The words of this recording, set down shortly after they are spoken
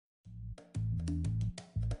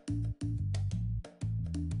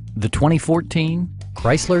The 2014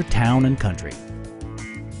 Chrysler Town Country.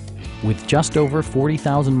 With just over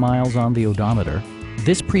 40,000 miles on the odometer,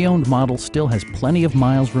 this pre-owned model still has plenty of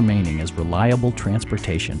miles remaining as reliable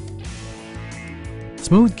transportation.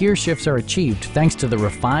 Smooth gear shifts are achieved thanks to the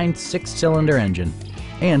refined 6-cylinder engine.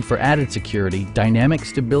 And for added security, dynamic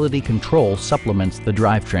stability control supplements the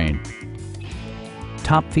drivetrain.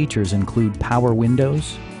 Top features include power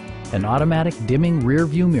windows, an automatic dimming rear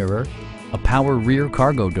view mirror, a power rear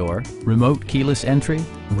cargo door, remote keyless entry,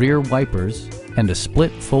 rear wipers, and a split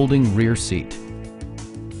folding rear seat.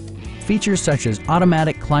 Features such as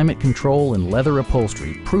automatic climate control and leather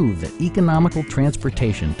upholstery prove that economical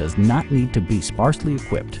transportation does not need to be sparsely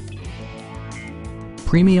equipped.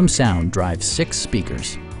 Premium sound drives 6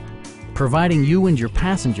 speakers, providing you and your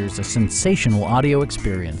passengers a sensational audio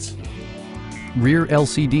experience. Rear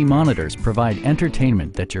LCD monitors provide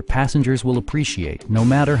entertainment that your passengers will appreciate no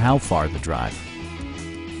matter how far the drive.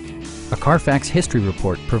 A Carfax history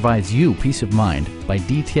report provides you peace of mind by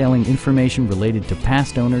detailing information related to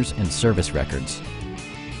past owners and service records.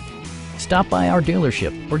 Stop by our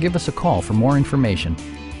dealership or give us a call for more information.